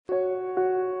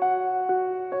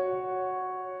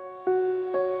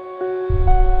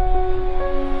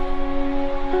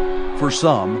For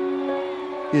some,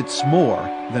 it's more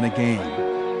than a game.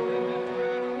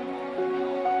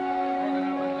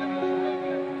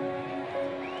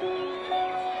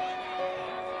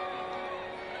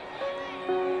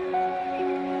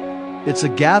 It's a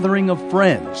gathering of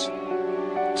friends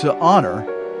to honor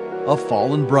a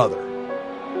fallen brother.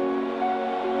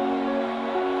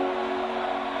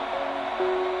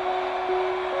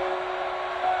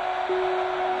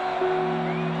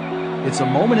 It's a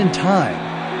moment in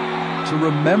time to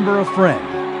remember a friend,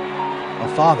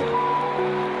 a father,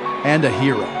 and a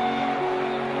hero.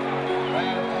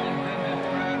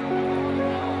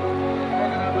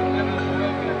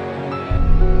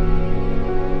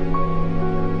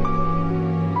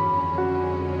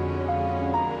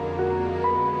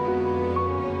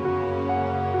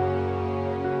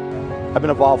 I've been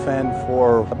a Vol fan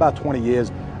for about 20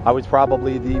 years. I was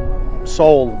probably the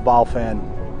sole Vol fan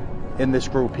in this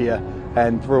group here,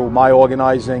 and through my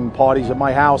organizing parties at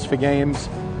my house for games,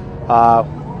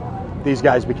 these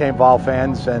guys became Vol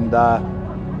fans, and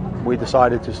we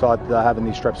decided to start having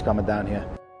these trips coming down here.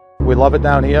 We love it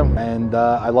down here, and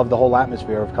I love the whole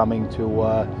atmosphere of coming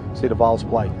to see the Vols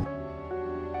play.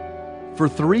 For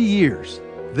 3 years,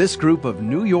 this group of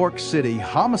New York City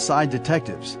homicide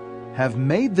detectives have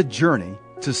made the journey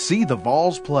to see the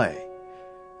Vols play.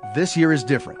 This year is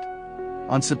different.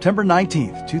 On September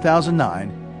 19th,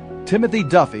 2009, Timothy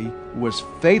Duffy was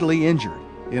fatally injured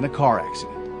in a car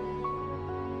accident.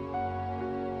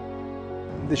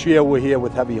 This year we're here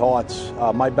with heavy hearts.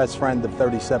 My best friend of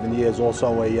 37 years,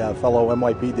 also a fellow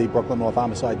NYPD Brooklyn North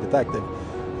homicide detective,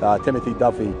 Timothy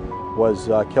Duffy, was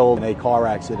killed in a car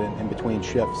accident in between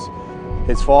shifts.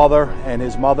 His father and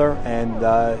his mother and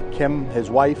Kim, his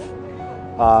wife,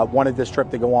 wanted this trip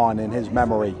to go on in his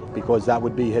memory because that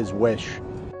would be his wish.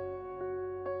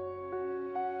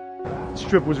 This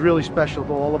trip was really special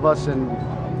to all of us, and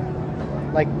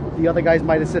like the other guys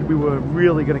might have said, we were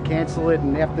really going to cancel it,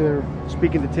 and after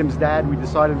speaking to Tim's dad, we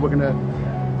decided we're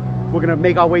gonna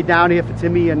make our way down here for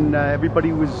Timmy, and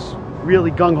everybody was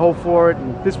really gung-ho for it,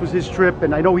 and this was his trip,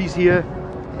 and I know he's here.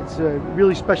 It's a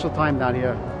really special time down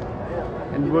here,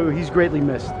 and he's greatly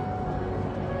missed.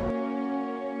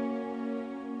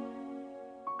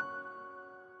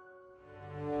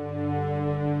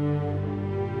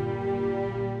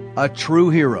 A true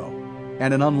hero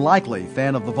and an unlikely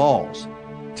fan of the Vols,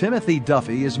 Timothy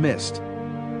Duffy is missed,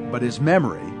 but his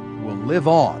memory will live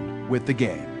on with the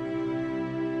game.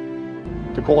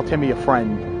 To call Timmy a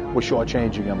friend was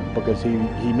shortchanging him, because he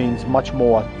means much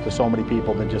more to so many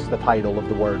people than just the title of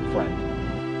the word friend.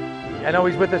 I know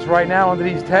he's with us right now under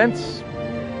these tents,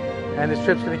 and this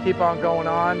trip's going to keep on going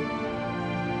on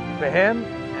for him,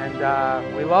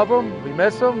 and we love him, we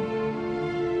miss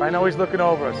him, but I know he's looking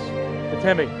over us. To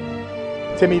Timmy.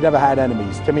 Timmy never had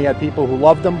enemies. Timmy had people who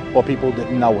loved him or people who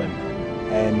didn't know him.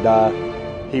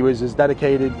 And he was as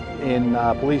dedicated in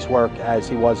police work as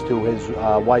he was to his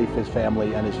wife, his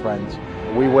family, and his friends.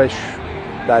 We wish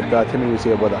that Timmy was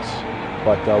here with us,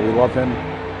 but we love him,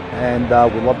 and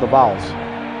we love the Vols.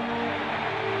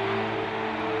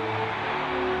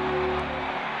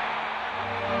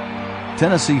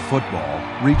 Tennessee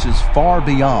football reaches far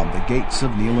beyond the gates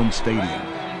of Neyland Stadium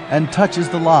and touches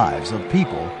the lives of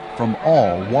people from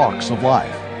all walks of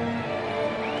life.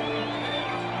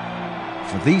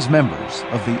 For these members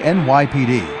of the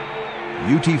NYPD,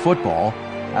 UT football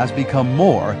has become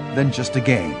more than just a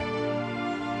game.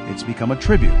 It's become a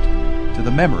tribute to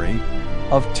the memory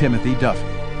of Timothy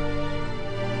Duffy.